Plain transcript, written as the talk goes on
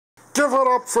Give it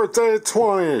up for day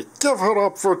 20! Give it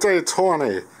up for day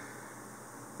 20!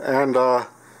 And, the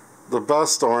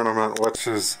best ornament, which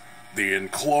is the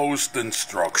enclosed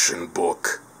instruction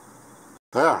book.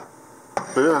 Yeah,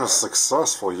 being a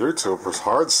successful YouTuber is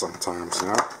hard sometimes, you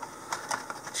know?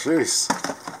 Jeez.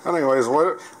 Anyways,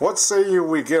 what say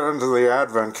we get into the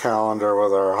advent calendar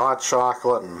with our hot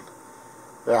chocolate and...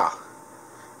 yeah.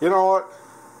 You know what?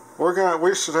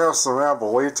 We should have some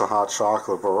Abuelita hot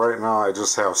chocolate, but right now I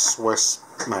just have Swiss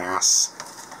Mass.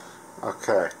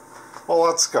 Okay. Well,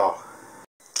 let's go.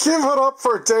 Give it up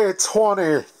for day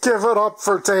 20! Give it up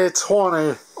for day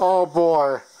 20! Oh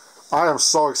boy. I am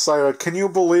so excited. Can you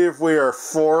believe we are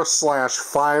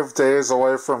 4/5 days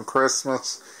away from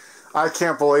Christmas? I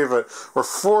can't believe it. We're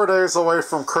 4 days away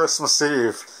from Christmas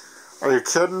Eve. Are you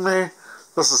kidding me?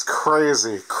 This is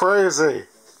crazy. Crazy!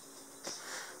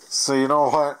 So you know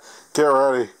what? Get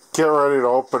ready. Get ready to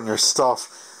open your stuff.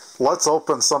 Let's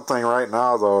open something right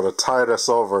now, though, to tide us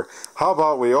over. How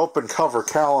about we open cover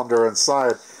calendar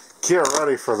inside? Get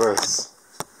ready for this.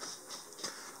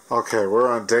 Okay,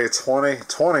 we're on day 20.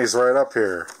 20's right up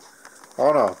here.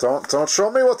 Oh no, don't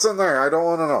show me what's in there. I don't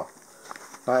want to know.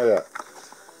 Not yet.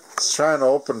 It's trying to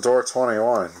open door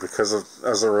 21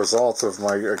 as a result of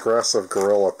my aggressive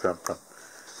gorilla pimping.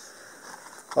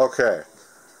 Okay.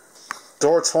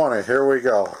 Door 20, here we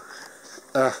go.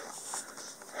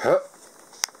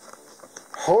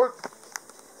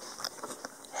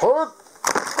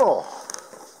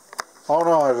 Oh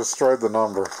no, I destroyed the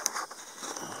number.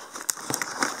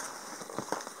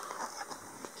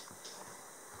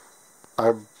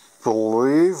 I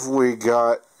believe we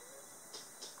got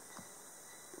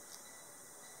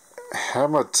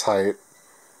hematite.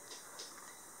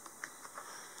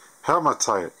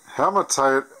 Hematite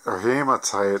or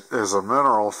hematite is a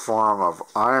mineral form of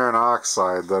iron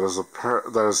oxide that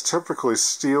is typically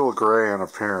steel gray in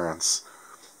appearance.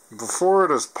 Before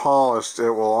it is polished,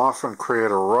 it will often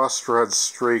create a rust red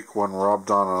streak when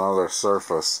rubbed on another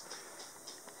surface.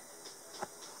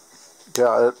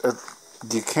 Yeah,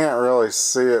 you can't really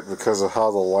see it because of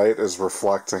how the light is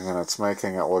reflecting and it's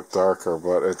making it look darker,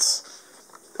 but it's...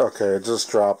 okay, it just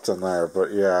dropped in there,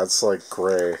 but yeah, it's like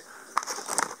gray.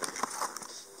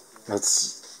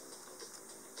 It's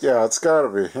gotta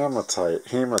be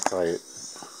hematite.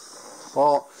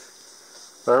 Well,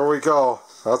 there we go.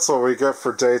 That's what we get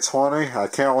for day 20. I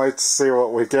can't wait to see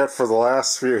what we get for the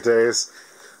last few days.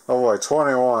 Oh boy,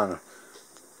 21.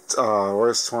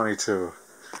 Where's 22?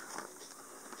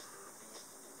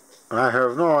 I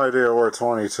have no idea where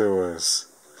 22 is.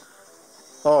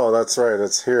 Oh, that's right,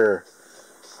 it's here.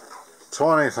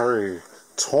 23.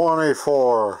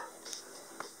 24.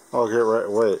 Oh, get right.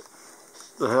 Wait.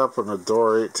 It happened at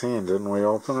door 18, didn't we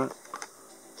open it?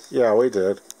 Yeah, we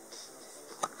did.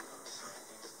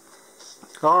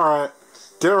 Alright.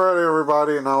 Get ready,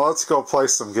 everybody. Now let's go play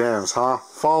some games, huh?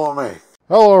 Follow me.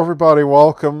 Hello, everybody.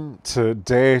 Welcome to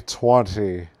day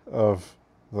 20 of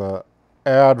the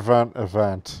Advent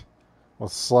event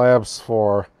with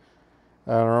Slabs4.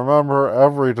 And remember,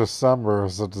 every December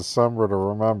is a December to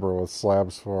remember with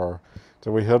Slabs4.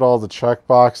 Did we hit all the check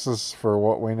boxes for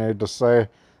what we need to say?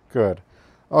 Good.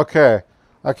 Okay,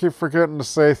 I keep forgetting to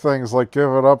say things like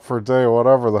give it up for day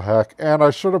whatever the heck. And I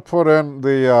should have put in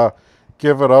the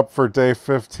give it up for day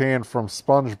 15 from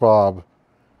SpongeBob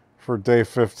for day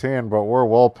 15, but we're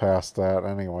well past that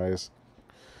anyways.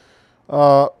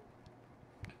 So,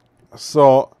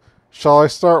 shall I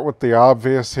start with the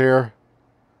obvious here?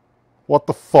 What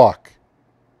the fuck?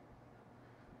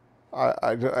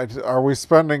 Are we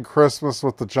spending Christmas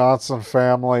with the Johnson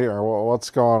family, or what's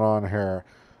going on here?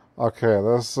 Okay,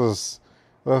 this is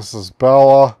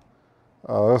Bella,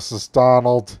 this is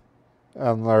Donald,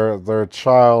 and their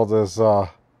child is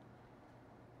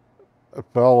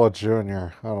Bella Jr.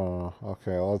 I don't know.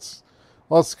 Okay,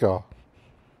 let's go.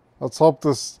 Let's hope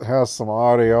this has some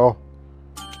audio.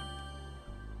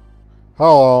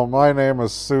 Hello, my name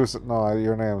is Susan. No,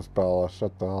 your name's Bella.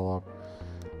 Shut the hell up.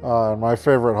 And my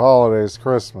favorite holiday is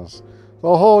Christmas.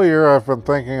 The whole year I've been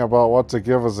thinking about what to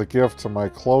give as a gift to my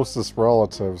closest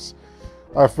relatives.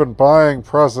 I've been buying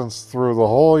presents through the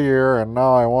whole year, and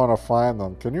now I want to find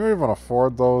them. Can you even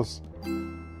afford those?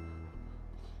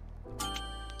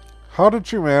 How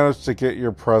did you manage to get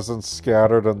your presents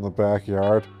scattered in the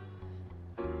backyard?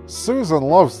 Susan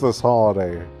loves this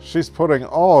holiday. She's putting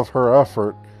all of her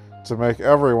effort to make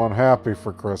everyone happy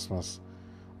for Christmas.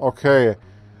 Okay,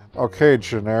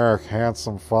 generic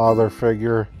handsome father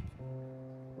figure.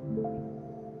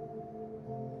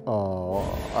 Oh,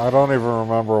 I don't even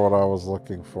remember what I was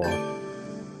looking for.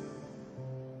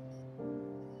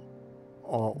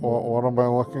 What am I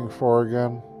looking for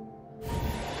again?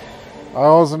 I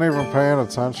wasn't even paying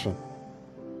attention.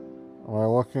 Am I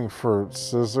looking for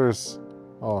scissors?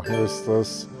 Oh, here's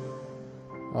this.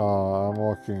 I'm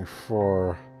looking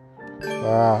for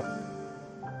that.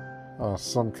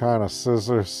 Some kind of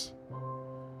scissors.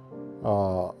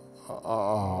 A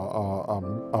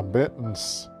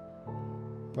mittens.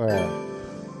 There.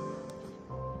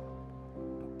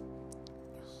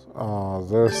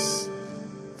 This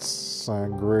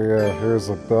sangria. Here's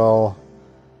a bell.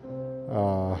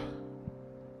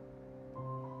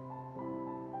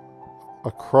 A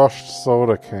crushed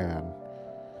soda can.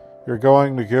 You're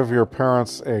going to give your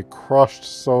parents a crushed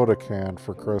soda can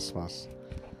for Christmas.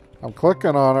 I'm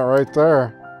clicking on it right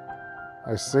there.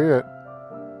 I see it.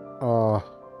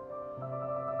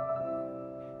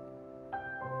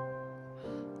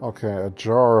 Okay, a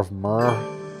jar of myrrh.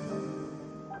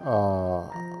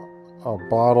 A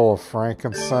bottle of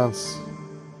frankincense.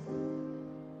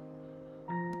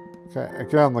 Okay,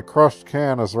 again, the crushed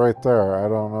can is right there. I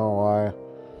don't know why.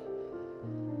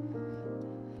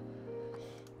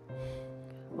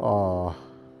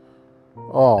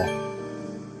 Oh.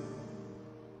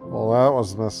 Well, that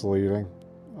was misleading.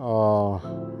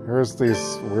 Here's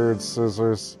these weird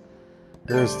scissors.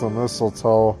 Here's the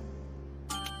mistletoe.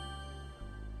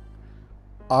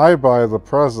 I buy the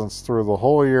presents through the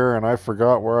whole year and I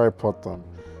forgot where I put them.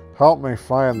 Help me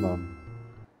find them.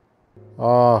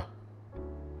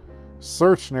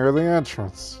 Search near the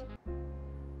entrance.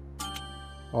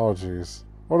 Oh, jeez.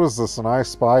 What is this, an I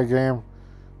Spy game?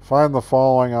 Find the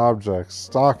following objects.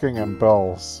 Stocking and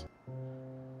bells.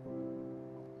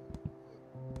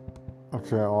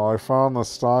 Okay, well, I found the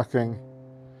stocking.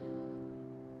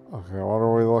 Okay, what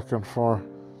are we looking for?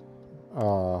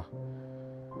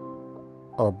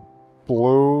 A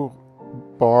blue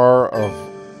bar of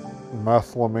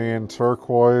methylamine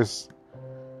turquoise.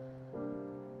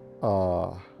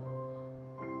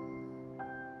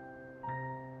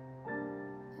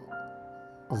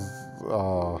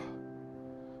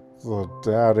 The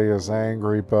Daddy is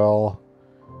Angry bell.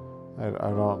 I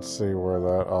don't see where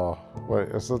that... Oh, wait,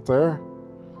 is it there?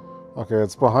 Okay,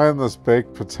 it's behind this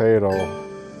baked potato.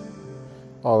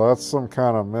 Oh, that's some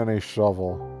kind of mini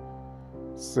shovel.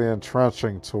 It's the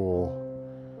entrenching tool.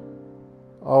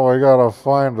 Oh, we gotta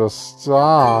find a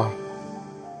star.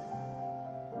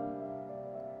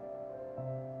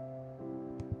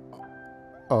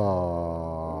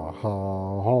 Oh,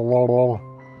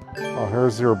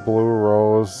 here's your blue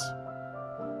rose.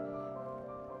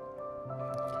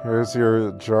 Here's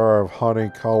your jar of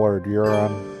honey-colored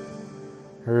urine.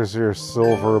 Here's your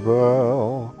silver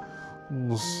bell.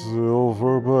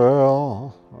 Silver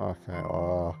bell. Okay,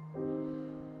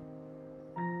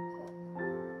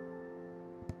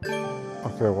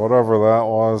 okay, whatever that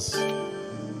was.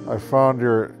 I found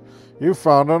you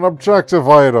found an objective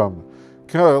item.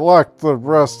 Collect the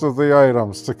rest of the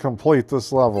items to complete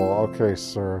this level. Okay,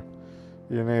 sir.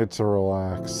 You need to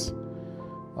relax.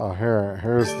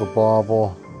 Here's the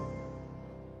bauble.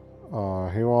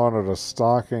 He wanted a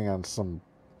stocking and some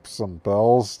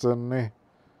bells, didn't he?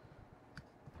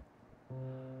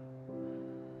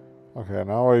 Okay,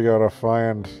 now we gotta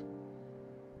find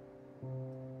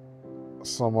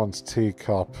someone's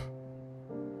teacup.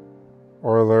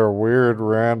 Or their weird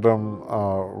random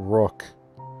rook.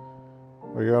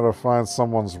 We gotta find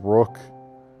someone's rook.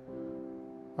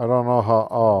 I don't know how...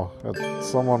 Oh,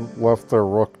 someone left their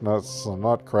rook nuts, a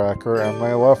nutcracker, and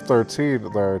they left their tea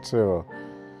there too.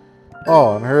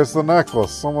 Oh, and here's the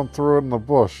necklace. Someone threw it in the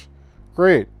bush.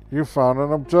 Great, you found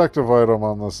an objective item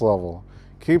on this level.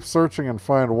 Keep searching and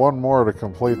find one more to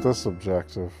complete this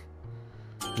objective.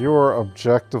 You are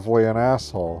objectively an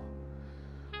asshole.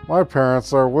 My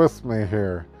parents are with me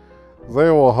here.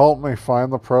 They will help me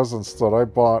find the presents that I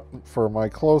bought for my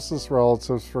closest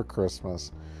relatives for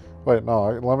Christmas. Wait,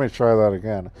 no, let me try that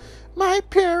again. My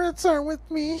parents are with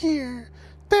me here.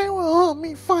 They will help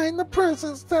me find the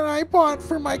presents that I bought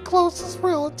for my closest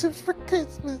relatives for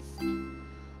Christmas.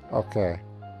 Okay.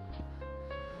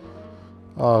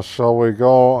 Shall we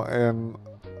go in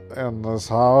this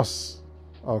house?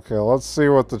 Okay, let's see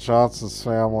what the Johnson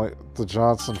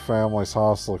family's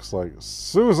house looks like.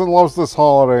 Susan loves this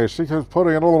holiday. She keeps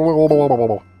putting it.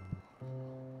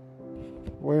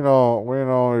 We know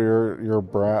your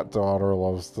brat daughter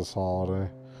loves this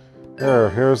holiday.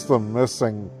 Here's the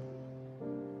missing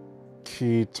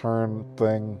key turn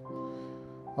thing.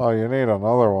 Oh, you need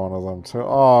another one of them too.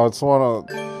 Oh, it's one of...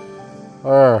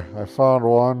 There, I found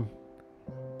one.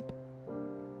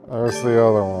 There's the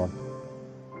other one.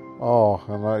 Oh,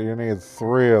 and you need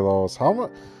 3 of those. How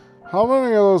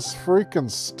many of those freaking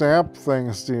stamp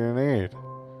things do you need?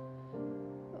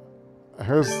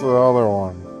 Here's the other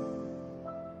one.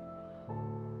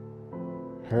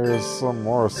 Here's some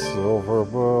more silver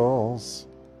bills.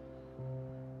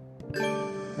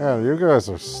 Yeah, you guys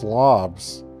are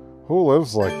slobs. Who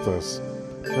lives like this?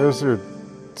 Here's your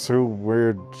two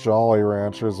weird Jolly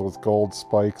Ranchers with gold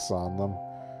spikes on them.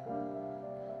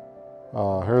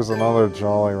 Here's another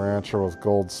Jolly Rancher with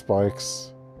gold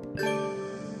spikes.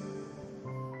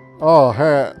 Oh,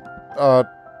 hey,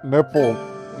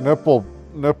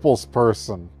 nipples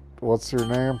person. What's your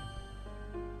name?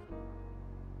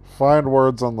 Find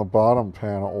words on the bottom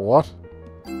panel. What?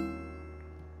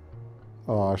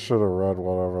 Oh, I should have read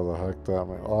whatever the heck that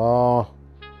means. Oh.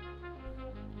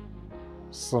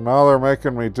 So now they're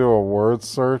making me do a word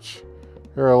search.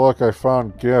 Here, look, I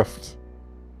found gift.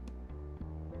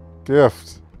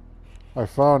 Gift. I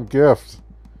found gift.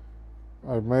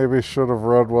 I maybe should have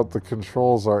read what the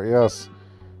controls are. Yes.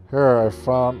 Here, I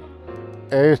found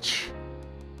H.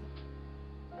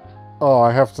 Oh,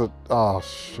 I have to... Oh,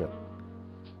 shit.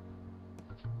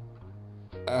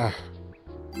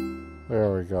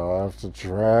 There we go. I have to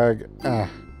drag. How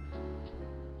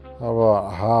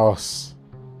about house?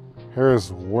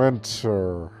 Here's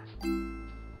winter.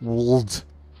 Wold.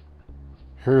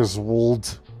 Here's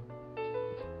wold.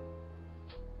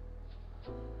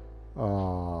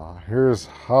 Here's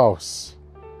house.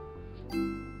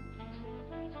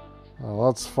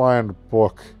 Let's find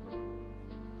book.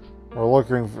 We're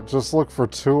looking for, just look for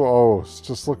two O's.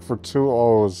 Just look for two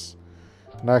O's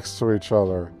next to each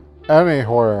other.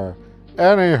 Anywhere.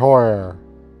 Anywhere.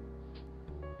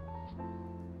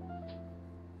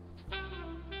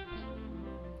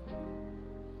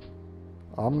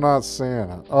 I'm not seeing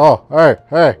it. Oh,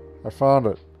 hey, I found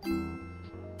it.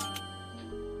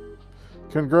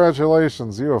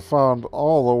 Congratulations, you have found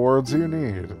all the words you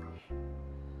need.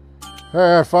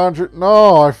 Hey, I found your...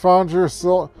 No, I found your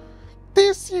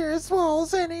This year, as well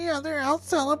as any other, I'll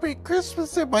celebrate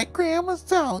Christmas at my grandma's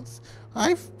house.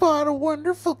 I've bought a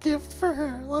wonderful gift for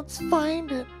her. Let's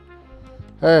find it.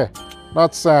 Hey,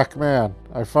 Nutsack Man,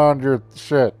 I found your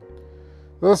shit.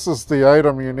 This is the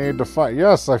item you need to find.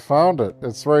 Yes, I found it.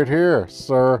 It's right here,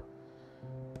 sir.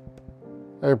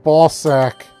 Hey,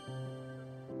 Ballsack.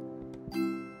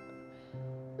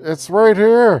 It's right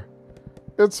here.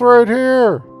 It's right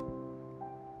here.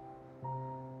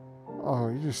 Oh,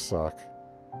 you suck.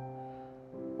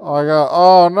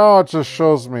 Oh, no, it just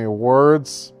shows me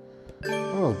words.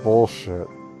 Oh, bullshit.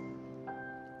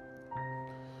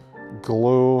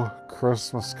 Glue,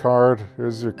 Christmas card.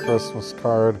 Here's your Christmas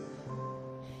card.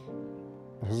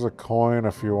 Here's a coin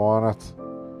if you want it.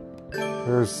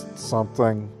 Here's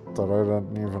something that I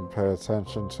didn't even pay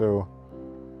attention to.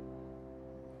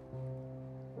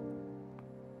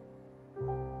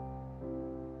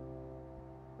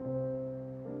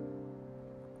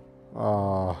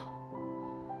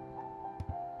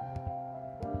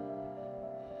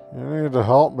 You need to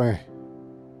help me.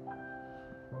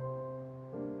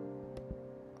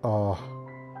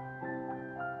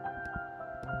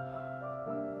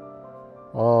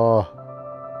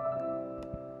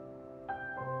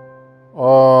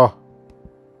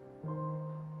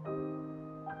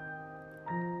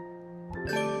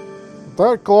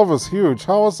 That glove is huge.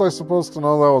 How was I supposed to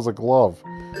know that was a glove?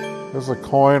 There's a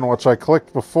coin, which I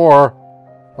clicked before,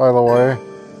 by the way.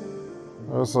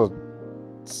 There's a...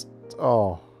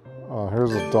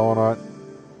 here's a donut.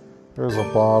 Here's a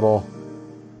bottle.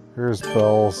 Here's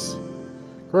bells.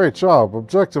 Great job.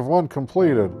 Objective 1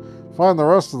 completed. Find the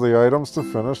rest of the items to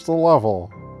finish the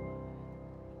level.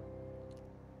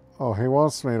 Oh, he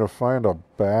wants me to find a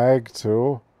bag,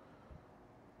 too?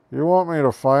 You want me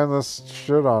to find this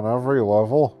shit on every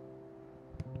level?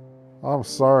 I'm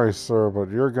sorry, sir, but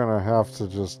you're gonna have to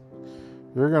just...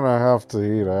 You're gonna have to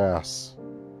eat ass.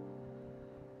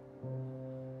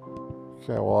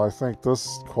 Okay, well, I think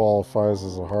this qualifies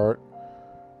as a heart.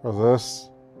 Or this.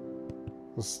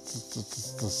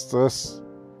 This.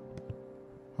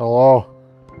 Hello?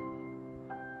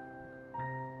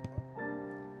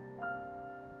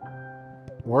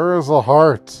 Where is a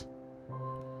heart?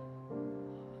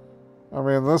 I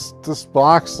mean, this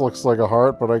box looks like a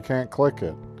heart, but I can't click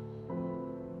it.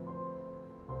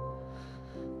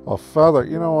 A feather.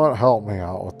 You know what? Help me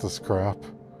out with this crap.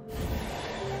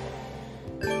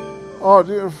 Oh,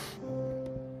 dude.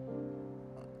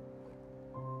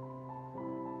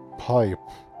 Pipe.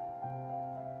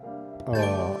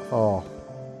 Oh.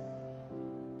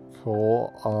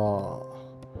 Cool.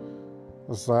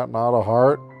 Is that not a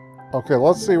heart? Okay,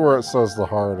 let's see where it says the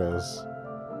heart is.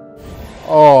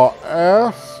 Oh,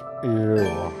 F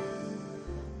you.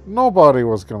 Nobody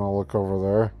was gonna look over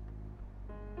there.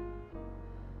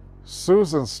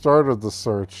 Susan started the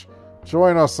search.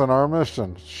 Join us in our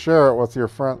mission. Share it with your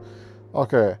friend.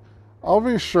 Okay, I'll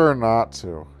be sure not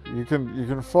to. You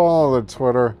can follow the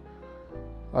Twitter.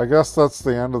 I guess that's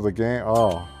the end of the game.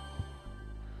 Oh.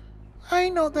 I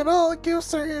know that all the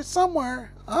gifts are here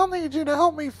somewhere. I'll need you to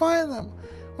help me find them.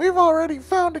 We've already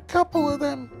found a couple of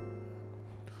them.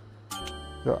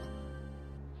 Yeah.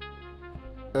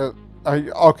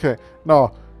 Okay.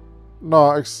 No,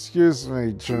 excuse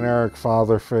me, generic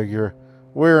father figure.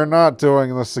 We're not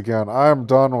doing this again. I'm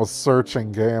done with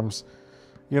searching games.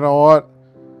 You know what?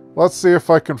 Let's see if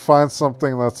I can find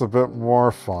something that's a bit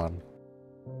more fun.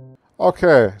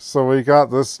 Okay, so we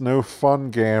got this new fun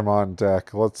game on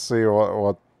deck. Let's see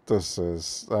what this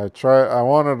is. I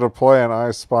wanted to play an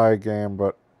I Spy game,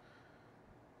 but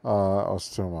it was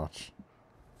too much.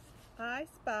 I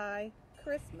Spy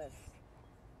Christmas.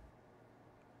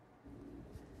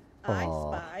 I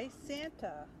Spy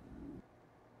Santa.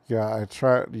 Yeah, I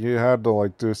tried. You had to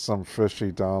like do some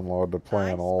fishy download to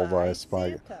play an old I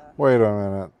Spy. Santa. Wait a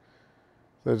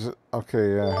minute.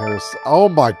 Okay, yeah. Here's. Oh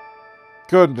my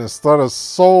goodness, that is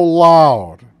so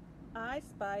loud. I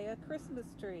Spy a Christmas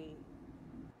tree.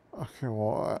 Okay,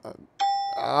 well,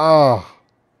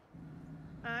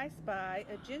 I Spy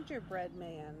a gingerbread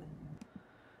man.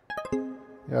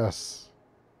 Yes.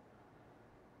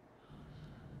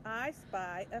 I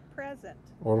Spy a present.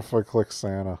 What if I click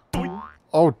Santa?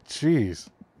 Oh, jeez.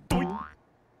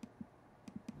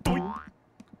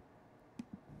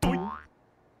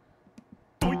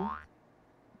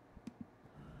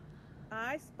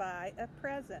 I Spy a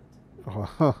present.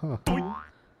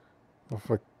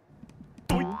 If I...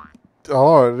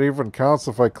 Oh, it even counts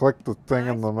if I click the thing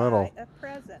in the middle. A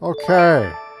present.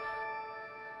 Okay.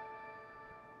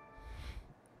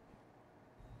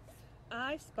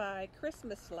 I Spy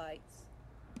Christmas lights.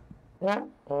 I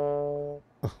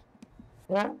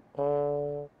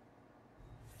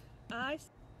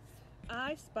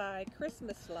Spy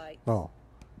Christmas lights. No.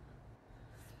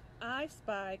 I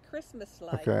Spy Christmas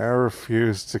lights. Okay, I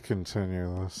refuse to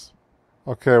continue this.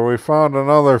 Okay, we found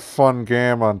another fun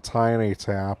game on Tiny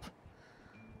Tap.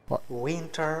 What?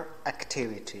 Winter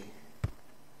activity.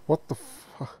 What the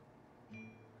fuck?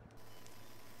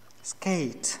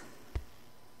 Skate.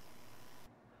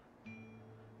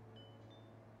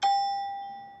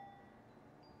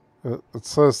 It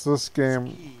says this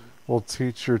game will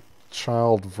teach your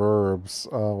child verbs.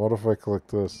 What if I click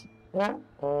this?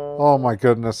 Oh my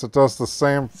goodness, it does the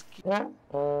same.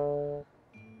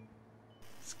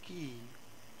 Ski.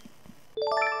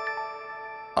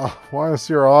 Why is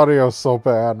your audio so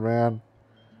bad, man?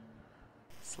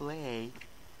 Sleigh.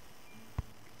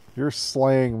 You're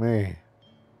slaying me.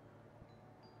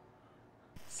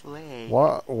 Sleigh.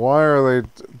 Why are they...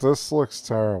 This looks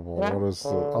terrible. What is the...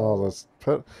 Oh, this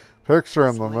picture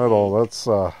in the middle. That's,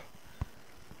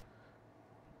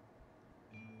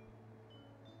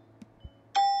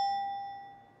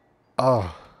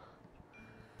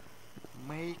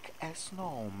 Make a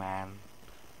snowman.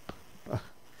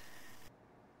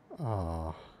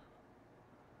 Not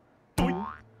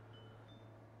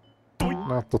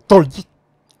the toy.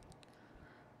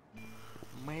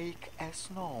 Make a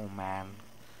snowman.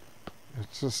 It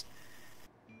just...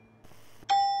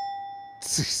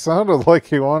 He sounded like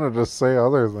he wanted to say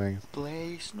other things.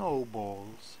 Play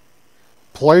snowballs.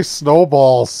 Play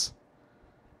snowballs.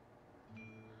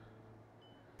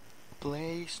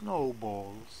 Play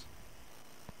snowballs.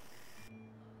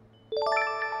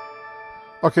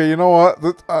 Okay, you know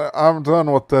what? I'm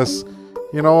done with this.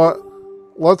 You know what?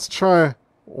 Let's try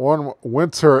one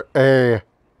winter A.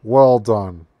 Well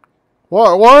done.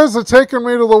 Why is it taking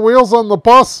me to the wheels on the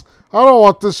bus? I don't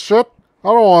want this shit. I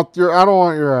don't want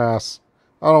your ass.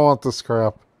 I don't want this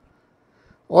crap.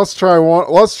 Let's try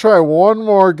one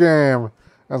more game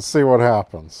and see what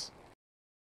happens.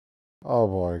 Oh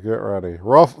boy, get ready.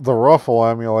 The Ruffle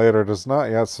emulator does not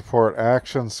yet support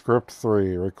ActionScript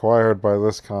 3 required by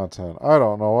this content. I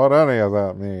don't know what any of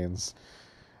that means.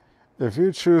 If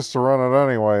you choose to run it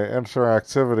anyway,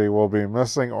 interactivity will be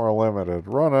missing or limited.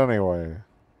 Run anyway.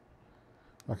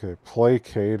 Okay, play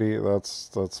Katie.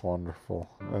 That's wonderful.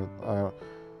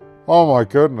 Oh my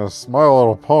goodness, My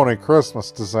Little Pony Christmas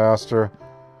Disaster.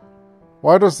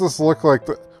 Why does this look like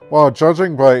the... Well,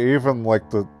 judging by even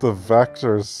like the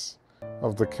vectors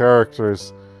of the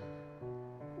characters,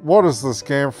 what is this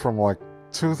game from, like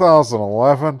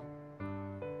 2011?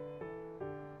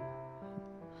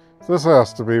 This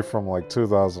has to be from like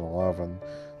 2011.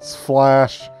 It's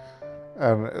Flash,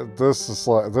 and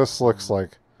this looks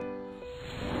like...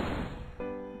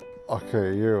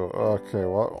 Okay, what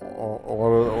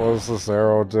does this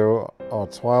arrow do? Oh,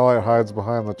 Twilight hides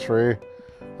behind the tree.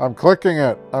 I'm clicking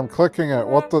it.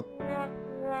 What the...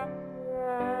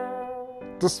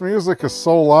 This music is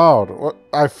so loud. What?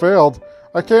 I failed.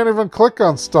 I can't even click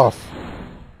on stuff.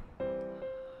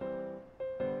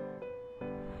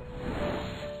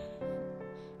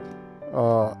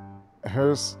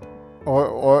 Here's...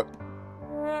 What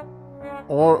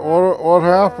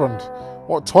happened?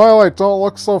 What, Twilight, don't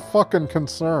look so fucking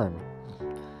concerned.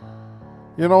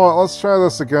 You know what, let's try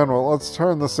this again. Well, let's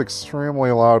turn this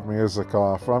extremely loud music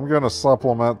off. I'm gonna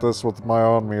supplement this with my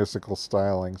own musical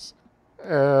stylings.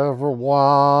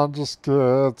 Everyone just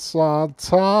gets on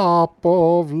top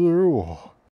of you.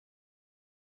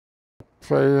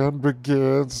 Pain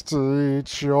begins to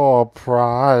eat your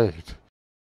pride.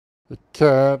 You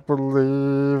can't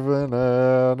believe in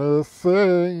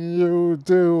anything you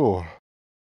do.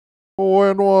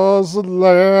 When was the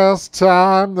last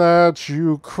time that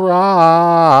you cried?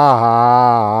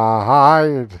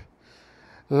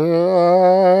 Yeah,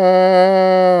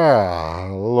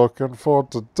 looking for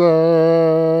today,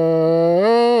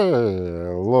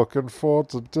 looking for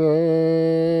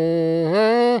today.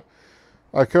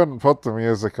 I couldn't put the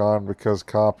music on because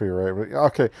copyright. But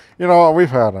okay, you know what? We've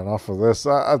had enough of this.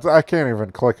 I can't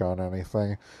even click on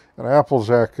anything. And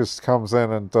Applejack just comes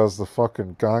in and does the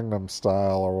fucking Gangnam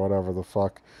Style or whatever the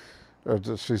fuck.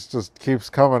 She just keeps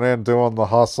coming in doing the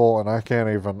hustle, and I can't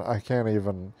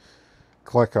even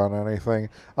click on anything.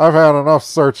 I've had enough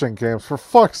searching games. For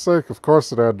fuck's sake, of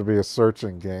course it had to be a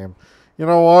searching game. You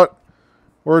know what?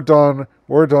 We're done.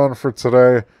 We're done for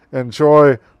today.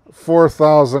 Enjoy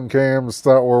 4,000 games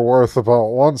that were worth about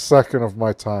 1 second of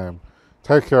my time.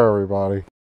 Take care, everybody.